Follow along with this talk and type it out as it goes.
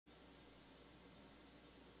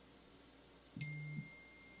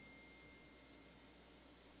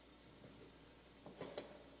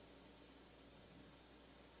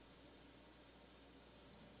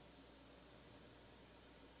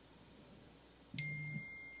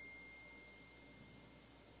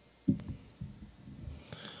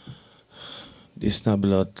This not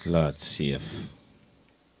blood clot safe.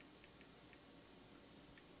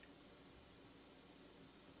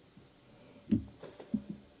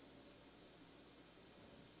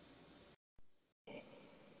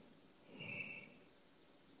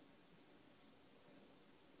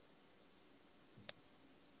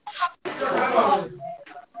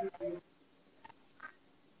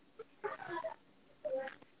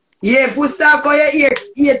 Yeah, Puss talk how you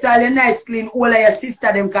eat all your nice clean all of your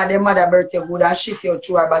sister them cause their mother birthday good and shit you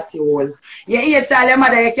through her body hole. You eat all your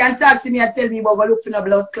mother, you can talk to me and tell me about go look for a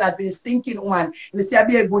blood clot with a stinking one. You say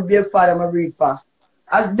be a good be a father my breed for.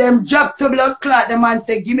 As them drop to blood clot, the man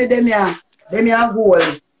say give me them here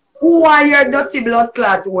gold. Who want your dirty blood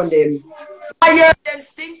clot on them? Who want your them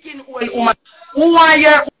stinking old woman? Who want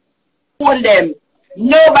your own them?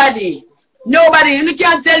 Nobody. Nobody, you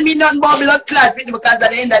can't tell me nothing about blood clot because at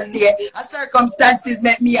the end of the day, circumstances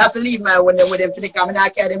make me have to leave my one with them for the come and I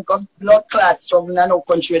carry them come blood clot struggling in no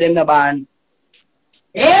country them the ban.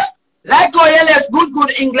 Eh? Like how you left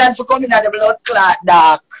good England for coming at the blood clot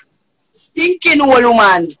dark. Stinking old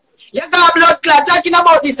woman. You got blood clot talking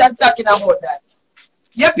about this and talking about that.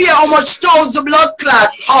 You pay how much thousand blood clot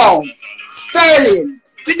sterling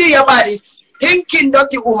to do your body. Stinking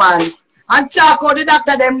dirty woman. And talk how the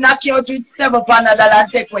doctor them knock you out with $7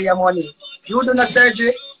 and take away your money. You do no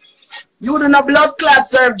surgery. You do no blood clot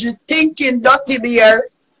surgery. Thinking dirty beer.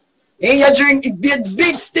 And you drink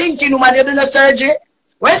big stinking woman, you do no surgery.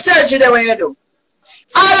 What surgery the way you do?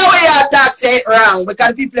 All the way you talk say it wrong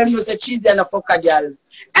because people know say cheese and a fuck a girl.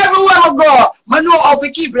 Everywhere I go, I know how to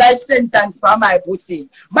keep life sentence for my pussy.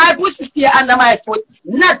 My pussy stay under my foot,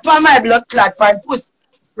 not for my blood clot for pussy.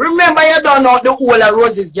 Remember, you don't know the whole of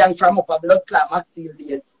Roses gang from up a blood clot Maxfield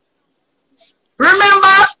days. Remember,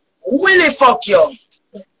 Willie fuck you.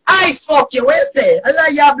 Ice fuck you. What you say? I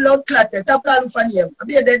like your blood clot. Stop calling for name. I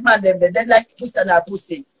be a dead man them. They dead like Puss and a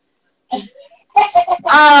pussy.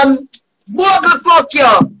 Bogle fuck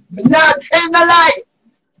you. Not in the lie.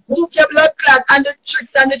 Move your blood clot and the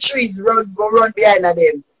tricks and the trees go run behind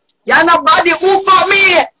them. You're nobody. Who for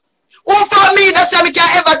me? Who for me? That's why we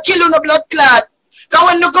can't ever kill on a blood clot. Because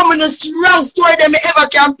when you come in a wrong story, them ever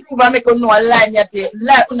can prove and make you know a lie in your tail.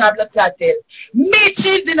 Lie on a blood clot tell. Me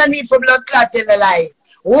cheese in a need for blood clot tell a lie.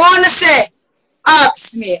 Wanna say,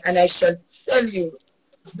 ask me and I shall tell you.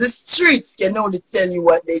 The streets can only tell you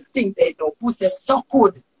what they think they know. Puss, you're so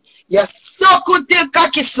good. You're so good till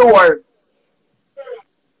cocky store.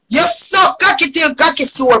 You're so cocky till cocky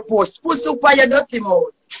store, Puss. Puss up on your dirty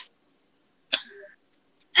mouth.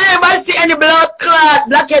 Anybody see any blood clot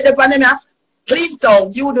blackhead upon them? Clean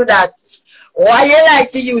tongue, you do that. Why you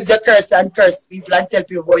like to use your curse and curse people and tell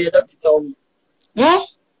people about your dirty tongue? In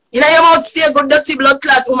your mouth stay good dirty blood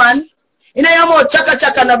clot, woman. In your mouth chaka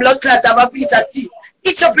chaka and a blood clot have a piece of teeth.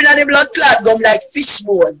 Itch up in the blood clot gum like fish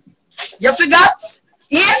bone. You forgot?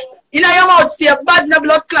 Yeah? In your mouth stay bad in the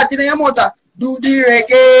blood clot. In your mouth do the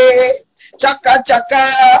reggae. Chaka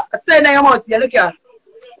chaka. Say in your mouth, you look here.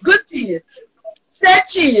 Good teeth. Say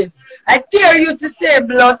cheese. I dare you to say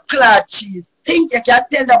blood clot cheese. Think you can't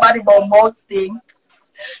tell nobody about mouth sting.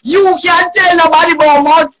 You can't tell nobody about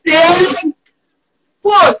mouth sting.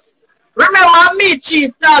 Puss, remember me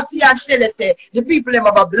cheese talk to you and tell you say the people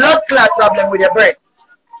have a blood clot problem with your breaths.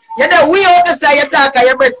 You know we understand you talk and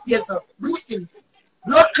your breath stays so. Brucey,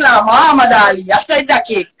 blood clot, Muhammad Ali, I said that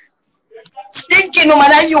cake. Stinking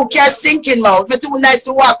woman and you care stinking mouth. Me too nice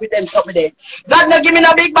to walk with them something there. God no give me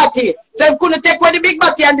no big body. So him couldn't take away the big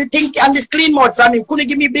body and the think and this clean mouth from him. Couldn't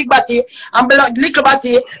give me big body and little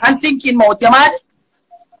body and thinking mouth. You mad?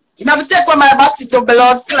 He never take away my body to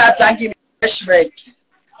blood clot and give me fresh breath.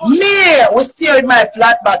 Me will stay with my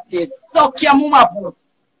flat body. Suck your mama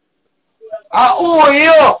puss. Oh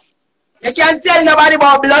you. You can't tell nobody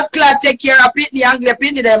about blood clot take care of pitney and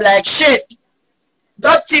pitney them like shit.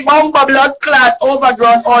 Dirty bumper blood clot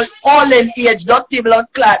overgrown all in age. Dirty blood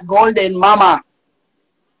clot golden mama.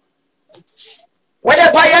 When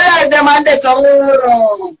they paralyze them and they say,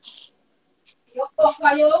 oh.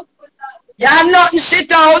 You nothing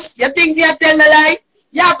shit house. You think you tell the lie?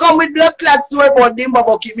 You come with blood clot story about Dimba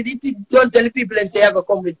Bucket. Me don't tell the people and say you go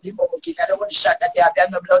come with Dimba Bucket. I don't want the shot that they have. You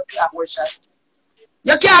have no blood clot more shot.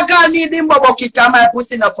 You can't call me Dimba Bucket because my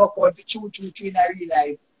pussy no fuck out for true in a real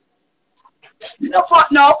life. You don't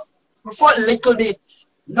fuck enough. You fuck a little bit.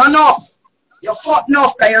 Not enough. You fuck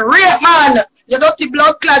enough because you're rape man. You dirty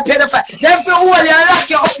blood clot pedophile. Them for all you lock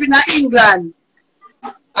you up in England.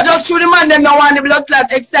 I just show the man them don't want the blood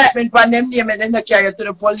clot excitement from them name and then they carry you to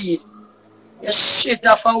the police. You shit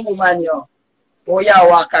off a woman, yo. Oh, you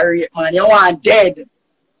walk a rape man. You want dead.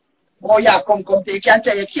 Oh yeah, come, you can't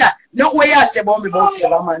tell you can't. No way I say about me about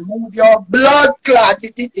favor, man. Move your blood clot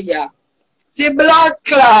titty here. See blood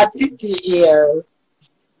clot titty here.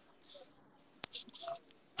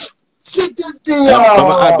 Sit it here.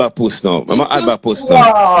 Mama add back Puss now. Mama add back Puss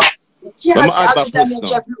now. You can't Mama say add back every time Puss you now.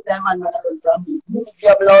 chef look that man from me. Move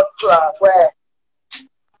your blood clot. Where?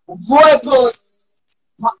 Boy Puss.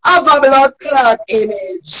 I have a blood clot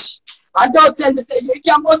image. And don't tell me say you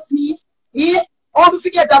can bust me. Yeah? Oh, me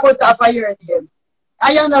forget about stuff I hear again.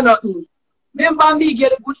 I ain't know nothing. Remember me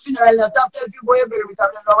get a good funeral and stop tell people you bury me because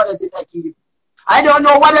I don't know what I keep. I don't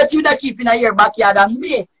know what you keep in your backyard and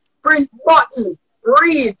me. Print button.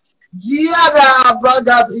 Read. Yeah,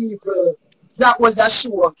 brother people. That was a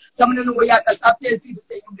show. Some don't know where you have to stop telling people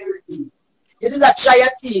say you bury me. You did a try a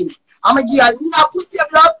team. I'm going to give you a pussy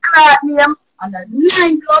blood clot name and a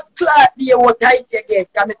 9 blood clot there what height you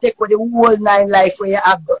get. Can I take with the whole 9 life where you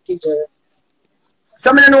have got teacher.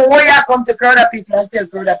 Some don't know where you come to crowd of people and tell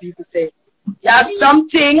crowd of people say, you have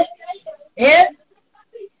something, eh?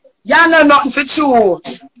 You know nothing for true.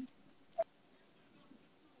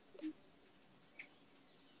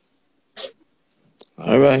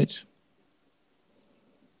 All right.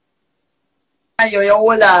 You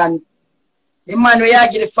hold on. The man where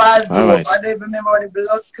you get the false All right. I don't even remember the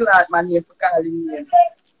blood clot man name for calling him.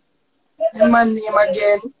 The man name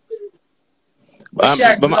again. Blood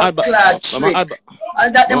clot trick.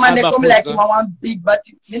 And that the man they come like him one big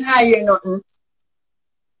body. Me not hear nothing.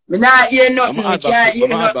 Me not hear nothing. Me can't hear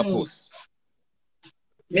nothing.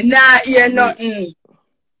 Me not hear nothing.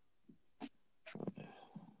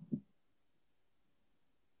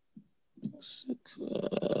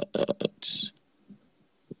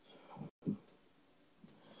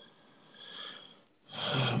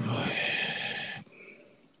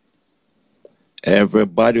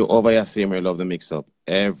 Everybody over here say me love the mix up.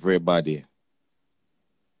 Everybody.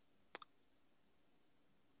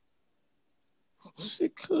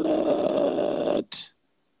 Secret.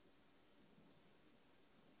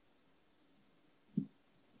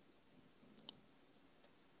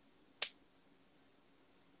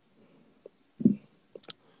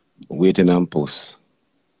 Waiting on Puss.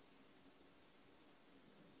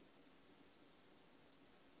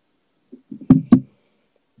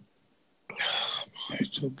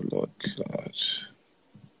 It's a blood clot.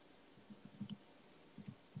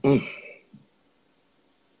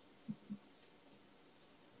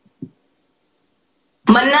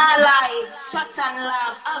 Manalai, shut and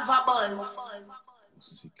laugh, have a buzz.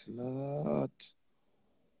 Clot.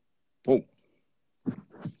 Boom.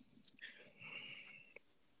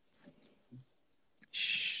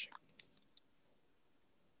 Shh.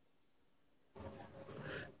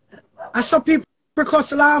 I saw people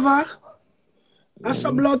cuss lava. I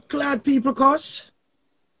saw blood clad people cuss.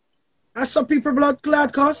 I saw people blood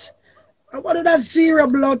clad cuss. What did that 0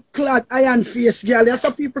 blood clad iron face girl? I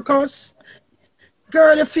saw people cuss.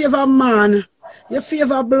 Girl, you favor man. You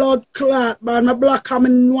favor blood clot, man. My black and my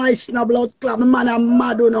noise no blood clot. My man I'm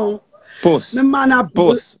mad, you know. Puss. My man a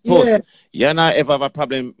Puss. Yeah. You not ever have a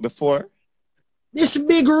problem before? This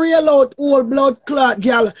big real out old blood clot,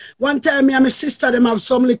 girl. One time me and my sister them have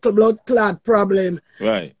some little blood clot problem.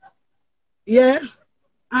 Right. Yeah.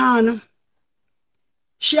 And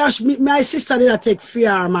she asked me, my sister did not take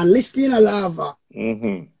fear, man. Listen in a lava.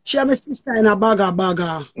 She and my sister in a bagger.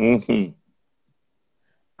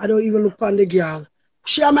 I don't even look on the girl.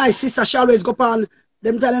 She and my sister, she always go on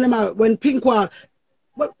them telling them when pink wall.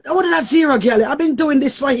 But what did that 0 girl? I've been doing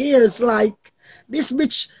this for years. Like this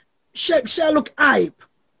bitch, she look hype.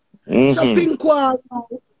 So pink wall, what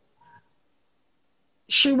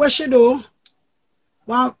she do?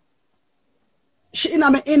 Well, she in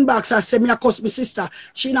my inbox, I say, me I cuss my sister.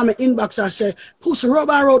 She in my inbox, I say, Puss, rub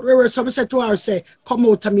her out, so I said to her, say, come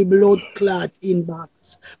out of me blood clot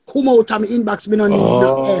inbox. Come out of my inbox, me no need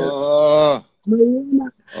no help.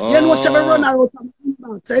 You know, say me run her out of my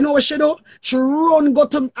inbox. You know what she do? She run, go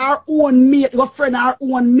to her own mate, go friend her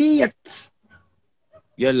own mate.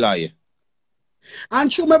 You lie.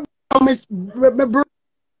 And she me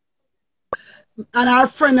and her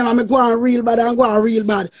friend, them, go on real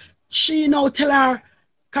bad. She now tell her,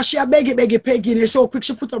 because she a beggy Peggy, so quick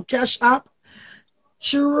she put up cash app.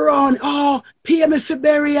 She run, oh, pay me for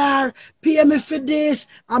bury her, pay me for this.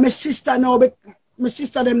 And my sister now, my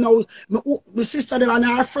sister them and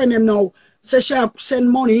her friend them now, say she send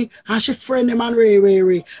money, and she friend them and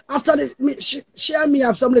Ray. After this, she and me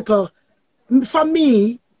have some little, for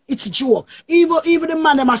me, it's a joke. Even the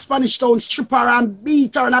man them a Spanish town stripper and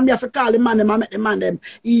beat her, and I have to call the man them, I make the man them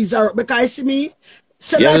easier. Because you see me,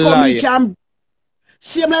 say like how me can,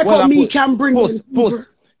 see like how me can bring Puss.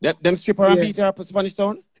 Them stripper and beat her up in Spanish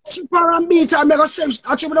town? Super and beat her. I go say,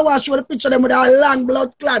 I should watch show the picture them with a long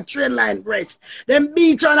blood clot train line breast. Them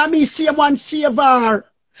beat her and me see one save her.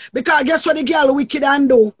 Because guess what the girl wicked and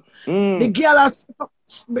do? The girl has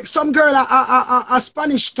some girl a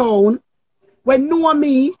Spanish town. When know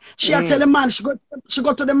me, she tell the man, she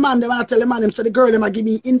go to the man, them and tell the man, them say the girl them a give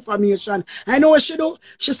me information. I know what she do?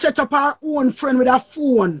 She set up her own friend with her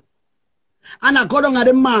phone. And I go down at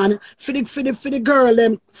the man for the girl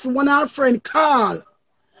them, for one of her friend call.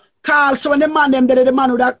 So when the man them did the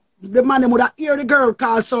man would have hear the girl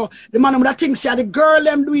call, so the man would have think say the girl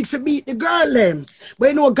them do it for beat the girl them. But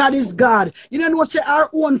you know God is God. You know say our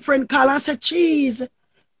own friend call and say cheese.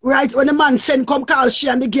 Right, when the man send come call she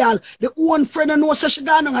and the girl, the own friend know say she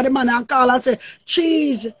gone on and the man and call and say,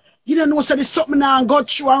 cheese. You don't know say there's something now got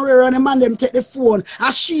through and rare and the man them take the phone.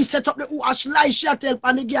 As she set up the as lie she tell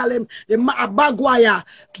and the girl them the bag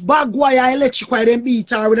wire electric wire them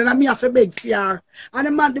beat her with and me have to beg fear. And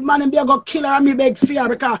the man them be go kill her and me beg fear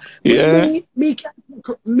because with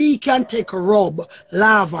me can take rub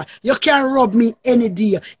lava. You can't rub me any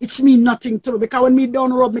day. It's me nothing to do because when me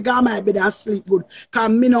don't rub me go my bed and sleep good.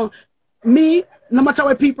 Cause me know me no matter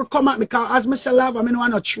where people come at me, because as me say lava, me know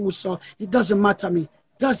I'm not true, so it doesn't matter me.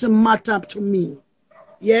 Doesn't matter to me.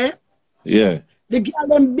 Yeah? Yeah. The girl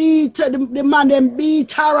them beat the man them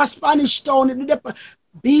beat her a Spanish town.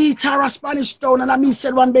 Beat her a Spanish town and I mean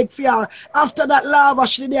said one big fear. After that lava,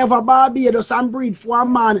 she did have a Barbados and breed for a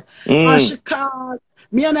man. And she called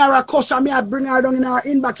me and her a cuss and me I bring her down in her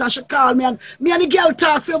inbox and she called me and the girl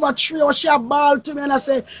talk for over 3 hours. She a ball to me and I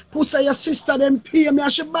say, Puss, your sister them pay me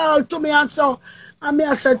and she ball to me and so and me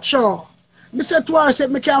I said, sure. Me said to her, I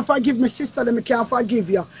said, me can't forgive my sister, then me can't forgive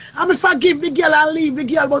you. I me forgive the girl and leave the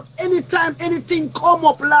girl, but anytime anything come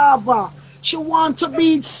up lava, she want to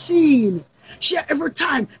be seen. She every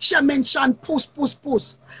time she mention puss.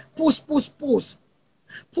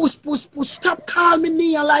 Stop calling me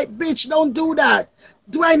Nia like bitch, don't do that.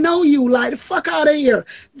 Do I know you? Like the fuck out of here.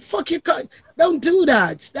 Fuck you, don't do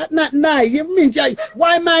that. That's not nice. You mean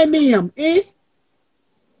why my name? Eh?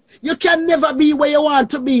 You can never be where you want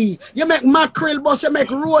to be. You make Mackerel bus, you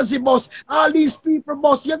make Rosie bus, all these people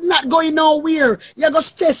bus. You're not going nowhere. You're going to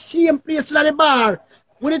stay same place at the bar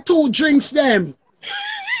with the 2 drinks them.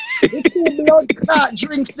 The 2 blood clot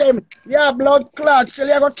drinks them. Yeah, blood clot. So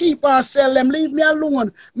you're going to keep on sell them. Leave me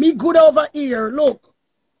alone. Me good over here. Look.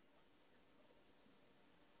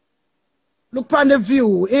 Look on the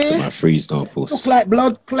view, eh? My freeze now, Puss. Look like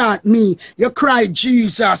blood clot me. You cry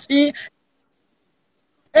Jesus, eh?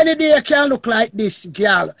 Any day you can't look like this,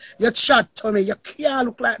 girl. You chat to me. You can't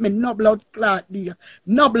look like me. No blood clot, do you?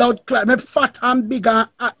 No blood clot. Me fat and big and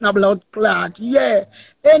hot, no blood clot. Yeah.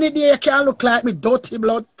 Any day you can't look like me. Dirty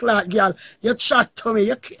blood clot, girl. You chat to me.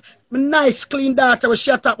 Me nice, clean daughter. We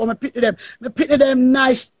shut up. Me pity them. Me pity them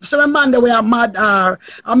nice. So my man the way I'm mad are.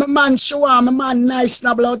 And my man show her. My man nice,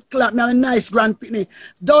 no blood clot. Me have a nice grand pitney.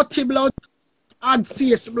 Dirty blood hard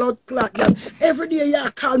face, blood clot, girl. Every day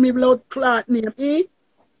you call me blood clot name, eh?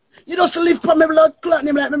 You just live for my blood clot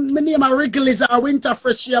name like my name a Wrigley's or Winter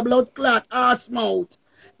Fresh your blood clot ass mouth.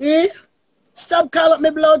 Eh? Stop calling me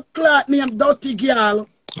blood clot name dirty girl.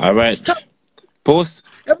 All right. Stop. Puss.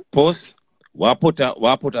 What put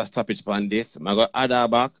a stoppage on this? I got add her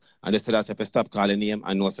back and they said that if I stop calling name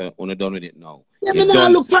and know say only done with it now. Yeah, me now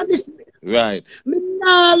look on this. Right. Me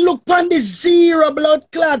now look on this 0 blood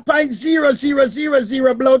clot,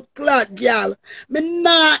 0.0000 blood clot girl. Me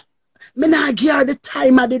not give her the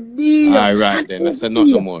time of the day. All right, then. I said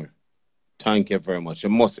nothing more. Thank you very much. You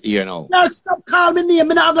must hear now. Now stop calling me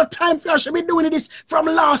name. I don't have the time for her. She been doing this from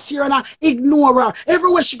last year and I ignore her.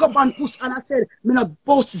 Everywhere she go up and Puss and I said, me not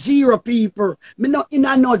boss 0 people. Me not in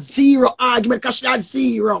a no 0 argument because she had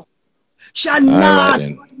 0. She had not.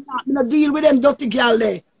 Me not deal with them dirty girl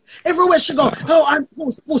there. Everywhere she go, oh, I'm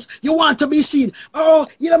Puss, you want to be seen. Oh,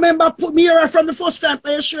 you remember put me here from the first time,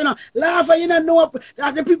 are you sure? Lava, you know,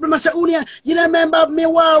 the people must say, Unia, you remember me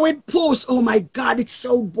war with Puss. Oh my God, it's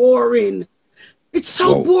so boring. It's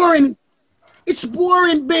so boring. It's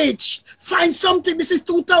boring, bitch. Find something. This is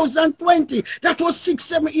 2020. That was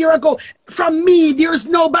 6-7 years ago. From me, there's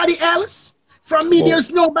nobody else. From me,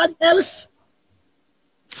 there's nobody else.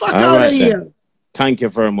 Fuck out of here. Thank you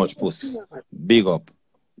very much, Puss. Big up.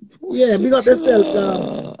 Yeah, big up yourself,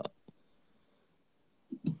 dog.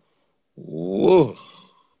 Whoa.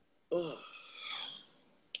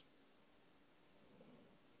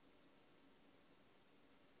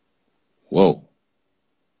 Whoa.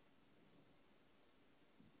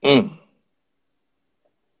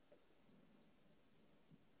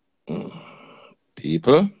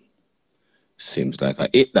 People, seems like I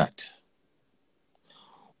ate that.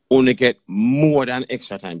 only get more than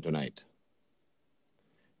extra time tonight.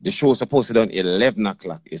 The show is supposed to be done 11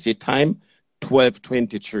 o'clock. You see time?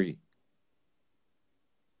 12:23.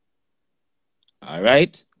 All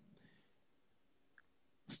right?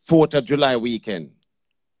 4th of July weekend.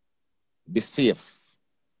 Be safe.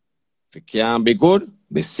 If you can't be good,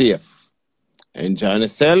 be safe. Enjoy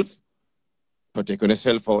yourself. Protect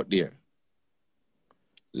yourself out there.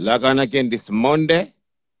 Log on again this Monday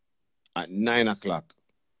at 9 o'clock.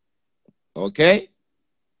 Okay?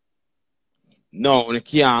 No, you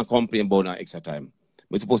can't complain about no extra time.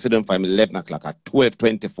 We're supposed to do from 11 o'clock at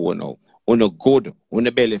 12:24 now. On a good, on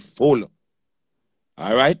the belly full.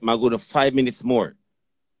 All right? I'm going to 5 minutes more.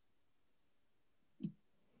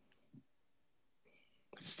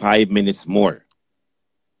 5 minutes more.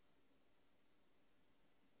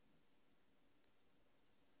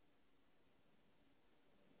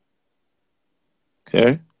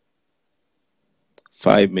 Okay?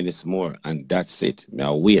 5 minutes more, and that's it.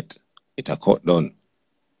 Now wait. It'll cut down.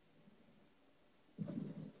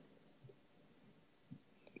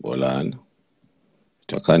 Hold on.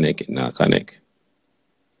 It'll connect. It now connect.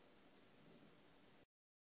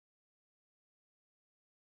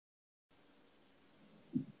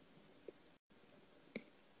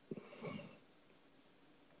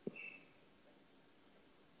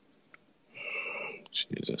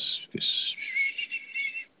 Jesus.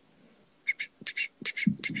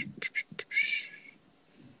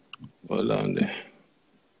 Hold on there.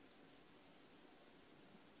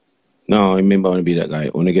 No, I remember I want to be that guy. I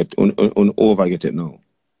want to get over get it now.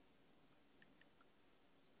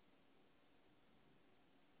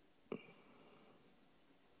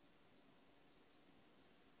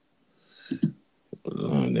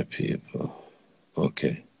 Hold on the people.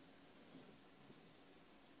 Okay.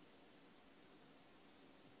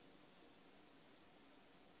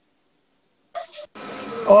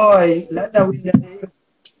 Oi, let the window.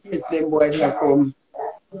 Yes, them boy they come.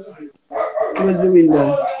 Close the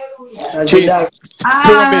window. Jeez.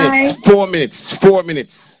 4 minutes. 4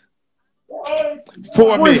 minutes.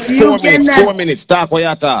 4 minutes. 4 minutes. 4 minutes. Talk what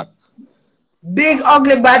you talk. Big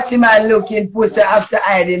ugly Batman looking pussy after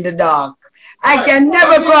hiding in the dark. I can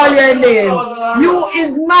never call your name. You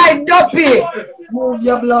is my duppy. Move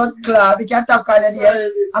your blood clot. We can't talk on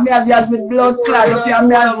it. I'm here with blood clot.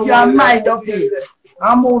 You are my duppy.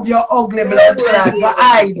 I move your ugly blood clot. Go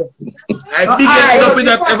hide. The biggest duppy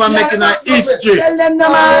that ever making a history. Tell them the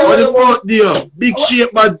man. What about there? Big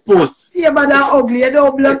shape bad post. See about that ugly. You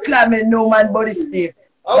don't blood clot me no man body stiff.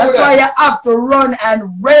 That's why you have to run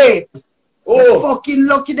and rape. Oh. Fucking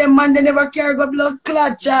lucky them man, they never carry a blood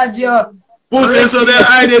clot charge you. Pussy, so they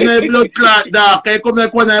hide in the blood clot dark. I come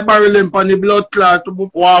like when I barrel him on the blood clot to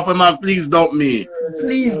walk him and please dump me.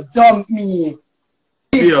 Please dump me.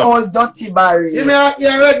 Big old dirty Barry. Give me a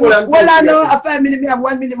red bull. Well, I know a 5 minutes, me have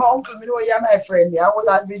 1 minute, my uncle, me know you're my friend. I want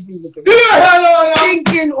that with me.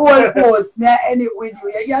 Thinking old post, me any with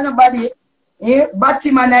you. You're nobody. Eh?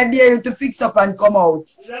 Batman, I dare you to fix up and come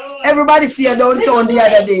out. Everybody see you downtown the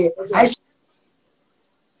other day.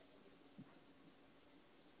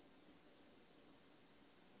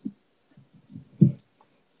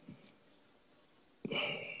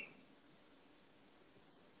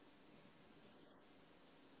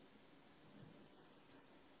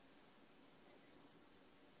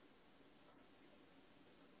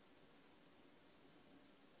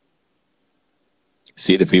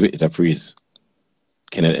 See the people, it's a freeze.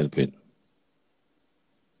 Cannot help it.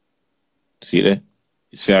 See there?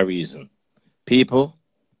 It's for a reason. People,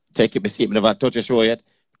 take your see, never touch your show yet.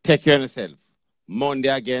 Take care of yourself. Monday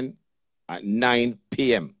again at 9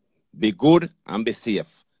 p.m. Be good and be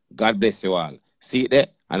safe. God bless you all. See it there?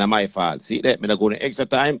 And my fault. See it there? I'm going to go in extra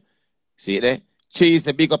time. See it there?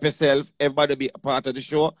 Cheese, big up yourself. Everybody be a part of the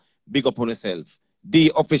show. Big up on yourself.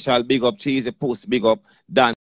 The official, big up. Cheese, Puss, big up. Dan.